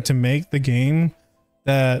not going to make the game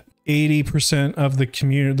that 80% of the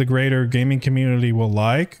community, the greater gaming community, will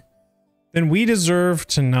like, then we deserve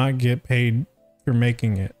to not get paid for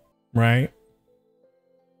making it, right?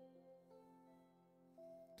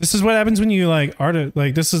 This is what happens when you like art.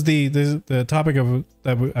 Like this is the topic of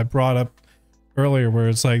that I brought up earlier, where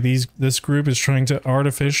it's like this group is trying to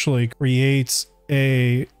artificially create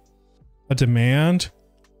a demand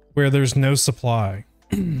where there's no supply.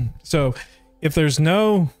 So if there's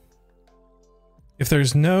no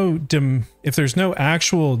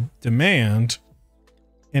actual demand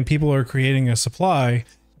and people are creating a supply,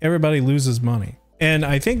 everybody loses money. And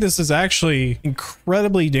I think this is actually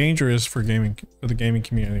incredibly dangerous for the gaming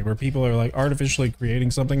community, where people are like artificially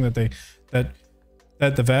creating something that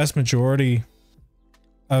the vast majority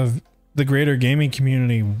of the greater gaming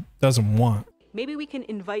community doesn't want. Maybe we can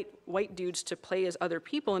invite white dudes to play as other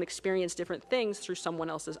people and experience different things through someone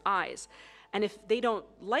else's eyes. And if they don't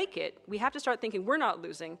like it, we have to start thinking we're not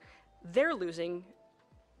losing, they're losing,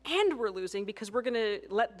 and we're losing because we're gonna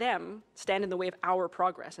let them stand in the way of our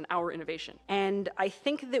progress and our innovation. And I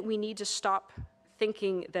think that we need to stop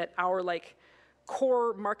thinking that our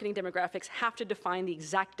core marketing demographics have to define the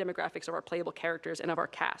exact demographics of our playable characters and of our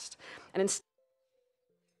cast. And instead,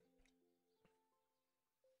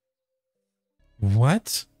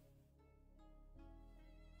 what?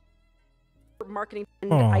 Marketing,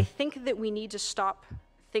 and I think that we need to stop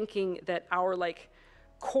thinking that our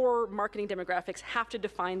core marketing demographics have to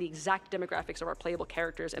define the exact demographics of our playable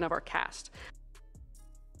characters and of our cast.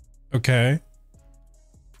 Okay.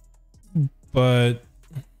 But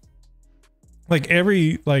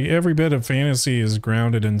every bit of fantasy is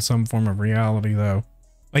grounded in some form of reality, though.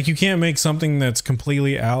 Like, you can't make something that's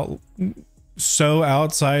completely so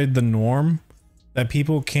outside the norm that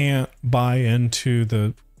people can't buy into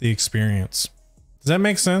the experience. Does that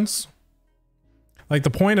make sense? Like, the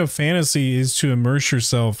point of fantasy is to immerse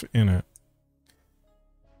yourself in it.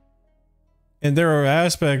 And there are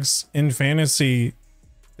aspects in fantasy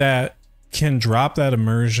that can drop that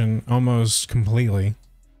immersion almost completely.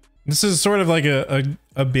 This is sort of like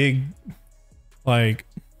a big, like,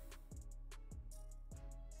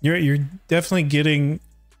 you're definitely getting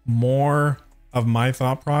more of my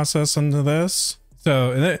thought process into this.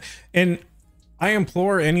 So, and I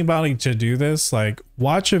implore anybody to do this. Like,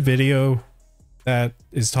 watch a video that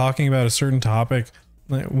is talking about a certain topic.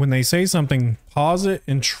 When they say something, pause it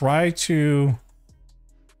and try to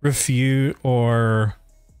refute or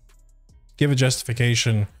give a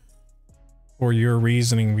justification for your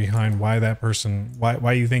reasoning behind why that person,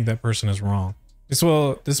 why you think that person is wrong. This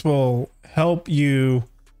will help you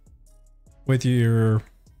with your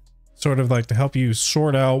sort of like to help you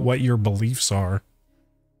sort out what your beliefs are.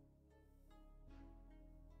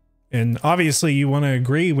 And obviously you want to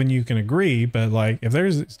agree when you can agree, but like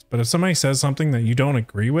if somebody says something that you don't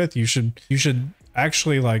agree with, you should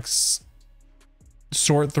actually like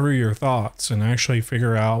sort through your thoughts and actually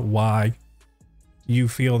figure out why you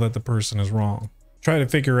feel that the person is wrong. Try to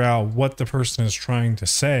figure out what the person is trying to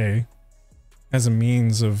say as a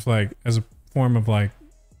means of like, as a form of like,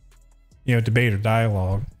 you know, debate or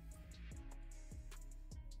dialogue.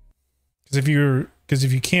 Because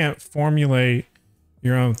if you can't formulate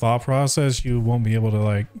your own thought process, you won't be able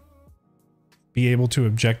to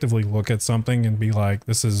objectively look at something and be like,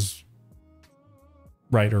 this is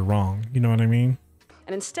right or wrong. You know what I mean?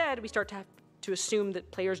 And instead, we start to have to assume that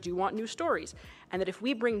players do want new stories, and that if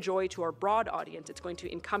we bring joy to our broad audience, it's going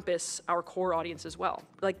to encompass our core audience as well.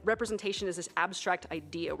 Like, representation is this abstract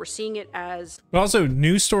idea. We're seeing it as... But also,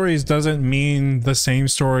 new stories doesn't mean the same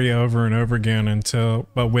story over and over again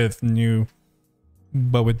but with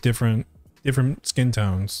different skin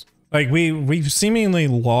tones. Like, we've seemingly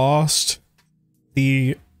lost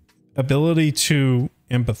the ability to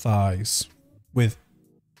empathize with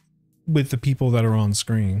the people that are on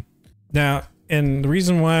screen. Now, and the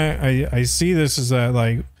reason why I see this is that,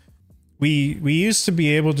 like, we used to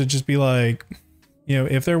be able to just be like, you know,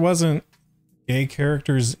 if there wasn't gay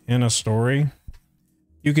characters in a story,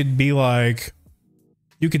 you could be like,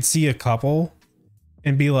 you could see a couple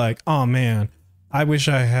and be like, oh man, I wish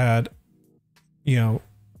I had, you know,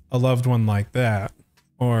 a loved one like that,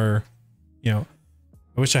 or, you know,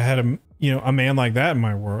 I wish I had a man like that in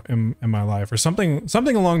my world, in my life, or something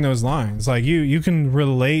along those lines. Like, you can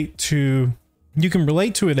relate to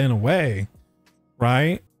it in a way,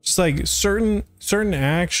 right? Just like certain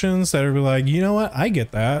actions that are like, you know what, I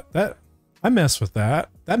get that I mess with that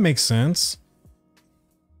makes sense.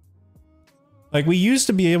 Like, we used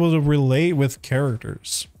to be able to relate with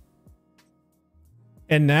characters,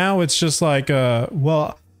 and now it's just like,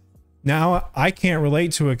 well, now I can't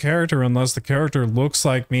relate to a character unless the character looks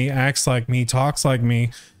like me, acts like me, talks like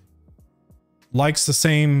me, likes the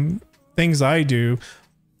same things I do,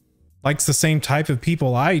 likes the same type of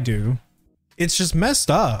people I do. It's just messed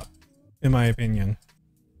up, in my opinion.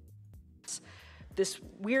 This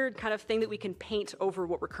weird kind of thing that we can paint over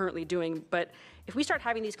what we're currently doing. But if we start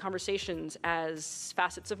having these conversations as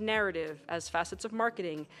facets of narrative, as facets of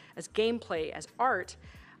marketing, as gameplay, as art,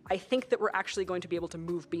 I think that we're actually going to be able to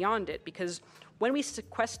move beyond it, because when we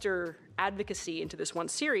sequester advocacy into this one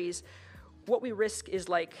series, what we risk is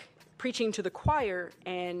like preaching to the choir.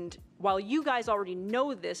 And while you guys already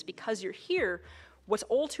know this because you're here, what's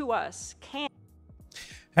old to us can.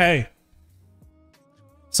 Hey,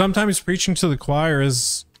 sometimes preaching to the choir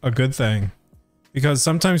is a good thing, because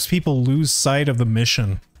sometimes people lose sight of the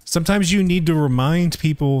mission. Sometimes you need to remind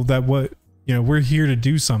people that we're here to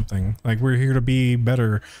do something. Like, we're here to be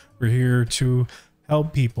better. We're here to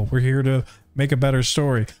help people. We're here to make a better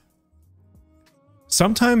story.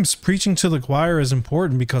 Sometimes preaching to the choir is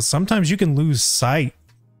important, because sometimes you can lose sight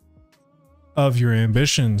of your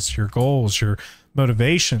ambitions, your goals, your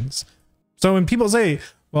motivations. So when people say,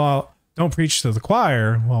 well, don't preach to the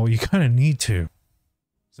choir, well, you kind of need to.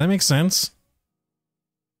 Does that make sense?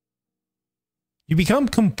 You become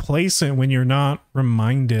complacent when you're not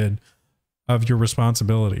reminded of your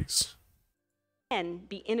responsibilities. And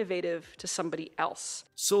be innovative to somebody else.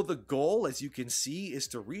 So the goal, as you can see, is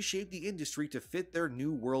to reshape the industry to fit their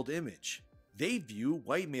new world image. They view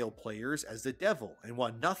white male players as the devil and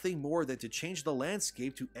want nothing more than to change the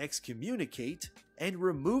landscape to excommunicate and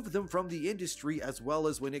remove them from the industry, as well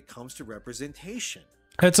as when it comes to representation.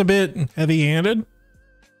 That's a bit heavy-handed,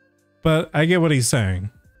 but I get what he's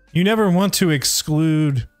saying. You never want to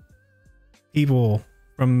exclude people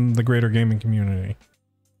from the greater gaming community.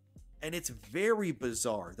 And it's very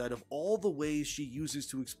bizarre that of all the ways she uses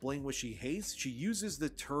to explain what she hates, she uses the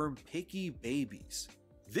term picky babies.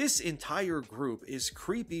 This entire group is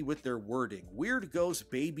creepy with their wording. Weird Ghost,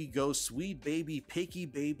 Baby Ghost, Sweet Baby, Picky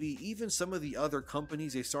Baby, even some of the other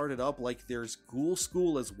companies they started up, like there's Ghoul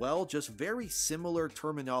School as well, just very similar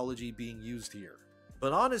terminology being used here.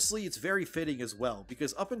 But honestly, it's very fitting as well,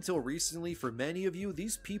 because up until recently, for many of you,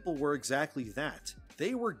 these people were exactly that.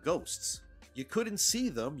 They were ghosts. You couldn't see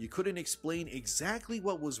them, you couldn't explain exactly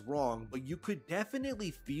what was wrong, but you could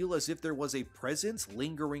definitely feel as if there was a presence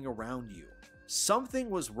lingering around you. Something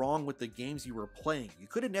was wrong with the games you were playing. You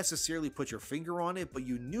couldn't necessarily put your finger on it, but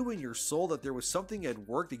you knew in your soul that there was something at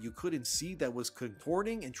work that you couldn't see that was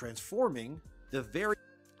contorting and transforming the very...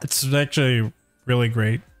 It's actually a really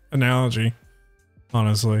great analogy,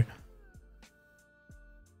 honestly.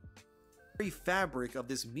 very fabric of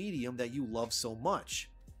this medium that you love so much.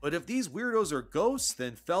 But if these weirdos are ghosts,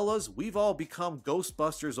 then fellas, we've all become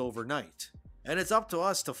Ghostbusters overnight. And it's up to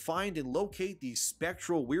us to find and locate these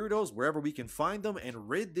spectral weirdos wherever we can find them and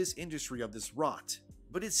rid this industry of this rot.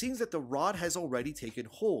 But it seems that the rot has already taken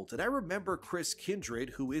hold, and I remember Chris Kindred,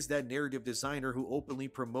 who is that narrative designer who openly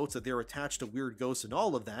promotes that they're attached to weird ghosts and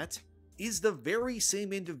all of that, is the very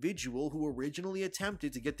same individual who originally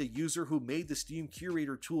attempted to get the user who made the Steam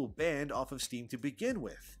Curator tool banned off of Steam to begin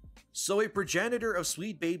with. So a progenitor of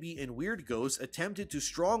Sweet Baby and Weird Ghost attempted to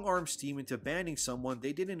strong-arm Steam into banning someone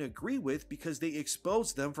they didn't agree with because they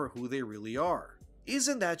exposed them for who they really are.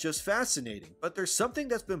 Isn't that just fascinating? But there's something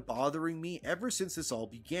that's been bothering me ever since this all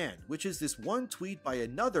began, which is this one tweet by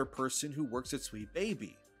another person who works at Sweet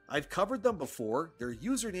Baby. I've covered them before, their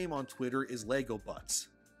username on Twitter is Lego Butts.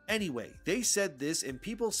 Anyway, they said this and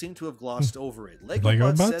people seem to have glossed over it. Lego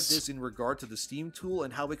Butts said this in regard to the Steam tool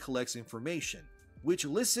and how it collects information. Which,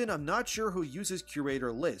 listen, I'm not sure who uses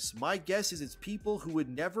curator lists. My guess is it's people who would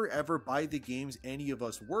never ever buy the games any of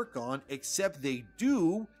us work on, except they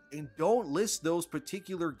do and don't list those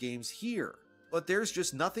particular games here. But there's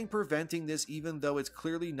just nothing preventing this, even though it's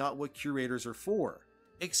clearly not what curators are for.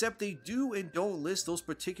 Except they do and don't list those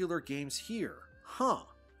particular games here. Huh.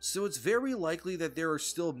 So it's very likely that there are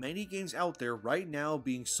still many games out there right now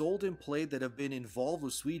being sold and played that have been involved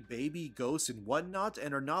with Sweet Baby, ghosts, and whatnot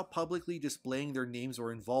and are not publicly displaying their names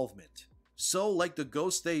or involvement. So, like the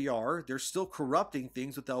ghosts they are, they're still corrupting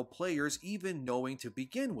things without players even knowing to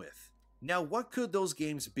begin with. Now, what could those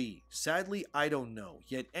games be? Sadly, I don't know,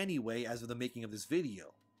 yet anyway as of the making of this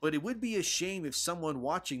video. But it would be a shame if someone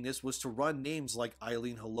watching this was to run names like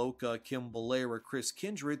Eileen Holoka, Kim Belair, or Chris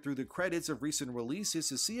Kindred through the credits of recent releases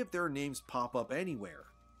to see if their names pop up anywhere.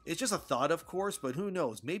 It's just a thought, of course, but who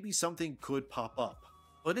knows, maybe something could pop up.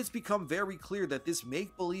 But it's become very clear that this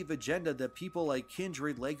make-believe agenda that people like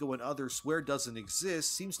Kindred, Lego, and others swear doesn't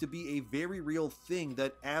exist seems to be a very real thing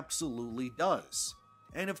that absolutely does.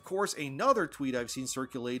 And of course, another tweet I've seen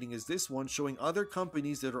circulating is this one showing other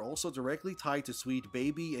companies that are also directly tied to Sweet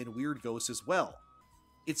Baby and Weird Ghost as well.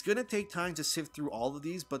 It's gonna take time to sift through all of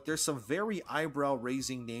these, but there's some very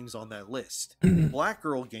eyebrow-raising names on that list. Black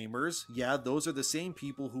Girl Gamers, yeah, those are the same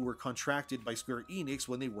people who were contracted by Square Enix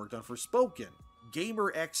when they worked on Forspoken.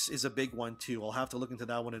 Gamer X is a big one too. I'll have to look into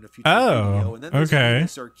that one in a future video. And then there's okay.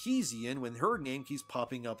 Sarkeesian, when her name keeps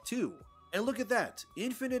popping up too. And look at that,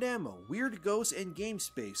 Infinite Ammo, Weird Ghost, and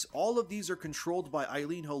GameSpace. All of these are controlled by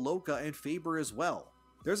Eileen Holoka and Faber as well.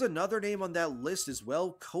 There's another name on that list as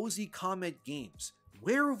well, Cozy Comet Games.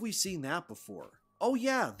 Where have we seen that before? Oh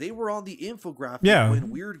yeah, they were on the infographic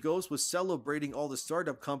when Weird Ghost was celebrating all the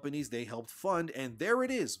startup companies they helped fund, and there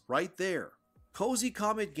it is, right there. Cozy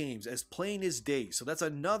Comet Games, as plain as day, so that's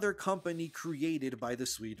another company created by the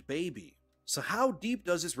Sweet Baby. So how deep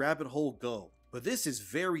does this rabbit hole go? But this is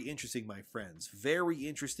very interesting, my friends, very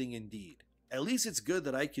interesting indeed. At least it's good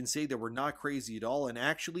that I can say that we're not crazy at all, and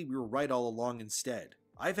actually we were right all along instead.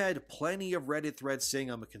 I've had plenty of Reddit threads saying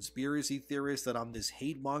I'm a conspiracy theorist, that I'm this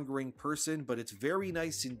hate-mongering person, but it's very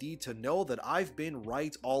nice indeed to know that I've been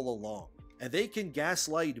right all along. And they can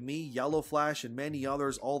gaslight me, Yellow Flash, and many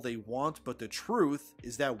others all they want, but the truth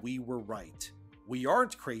is that we were right. We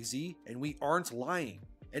aren't crazy, and we aren't lying.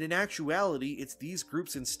 And in actuality, it's these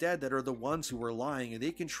groups instead that are the ones who are lying, and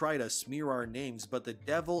they can try to smear our names, but the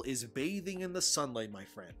devil is bathing in the sunlight, my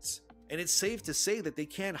friends. And it's safe to say that they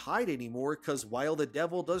can't hide anymore, because while the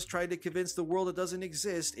devil does try to convince the world it doesn't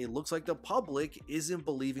exist, it looks like the public isn't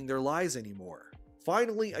believing their lies anymore.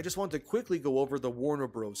 Finally, I just want to quickly go over the Warner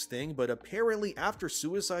Bros. Thing, but apparently after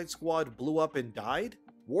Suicide Squad blew up and died,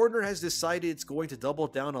 Warner has decided it's going to double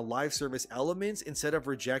down on live service elements instead of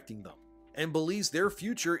rejecting them, and believes their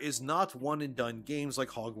future is not one and done games like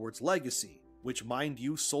Hogwarts Legacy, which mind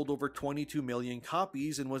you sold over 22 million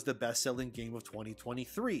copies and was the best-selling game of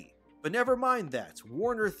 2023. But never mind that,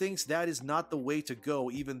 Warner thinks that is not the way to go,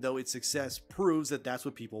 even though its success proves that that's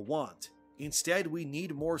what people want. Instead, we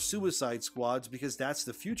need more Suicide Squads because that's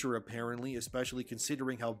the future apparently, especially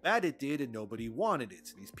considering how bad it did and nobody wanted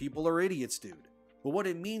it. These people are idiots, dude. But what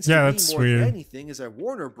it means to me more than anything is that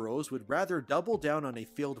Warner Bros. Would rather double down on a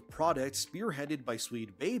failed product spearheaded by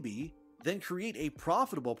Sweet Baby than create a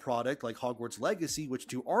profitable product like Hogwarts Legacy, which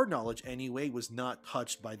to our knowledge anyway was not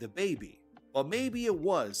touched by the baby. But maybe it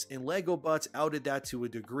was, and Lego Butts outed that to a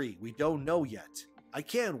degree, we don't know yet. I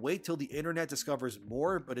can't wait till the internet discovers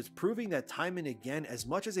more, but it's proving that time and again, as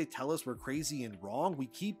much as they tell us we're crazy and wrong, we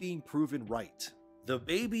keep being proven right. The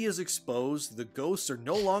baby is exposed, the ghosts are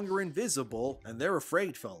no longer invisible, and they're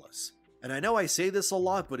afraid, fellas. And I know I say this a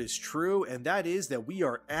lot, but it's true, and that is that we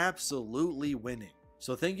are absolutely winning.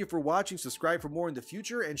 So thank you for watching, subscribe for more in the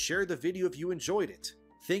future, and share the video if you enjoyed it.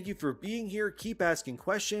 Thank you for being here, keep asking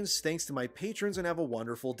questions, thanks to my patrons, and have a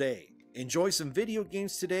wonderful day. Enjoy some video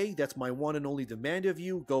games today, that's my one and only demand of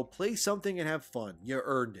you. Go play something and have fun, you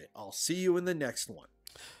earned it. I'll see you in the next one.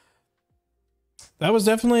 That was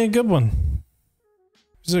definitely a good one.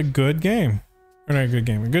 It was a good game. Or not a good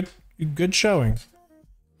game, a good showing.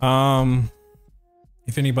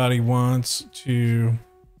 If anybody wants to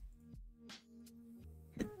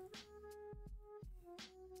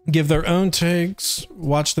give their own takes,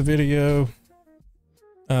 watch the video.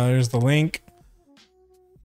 There's the link.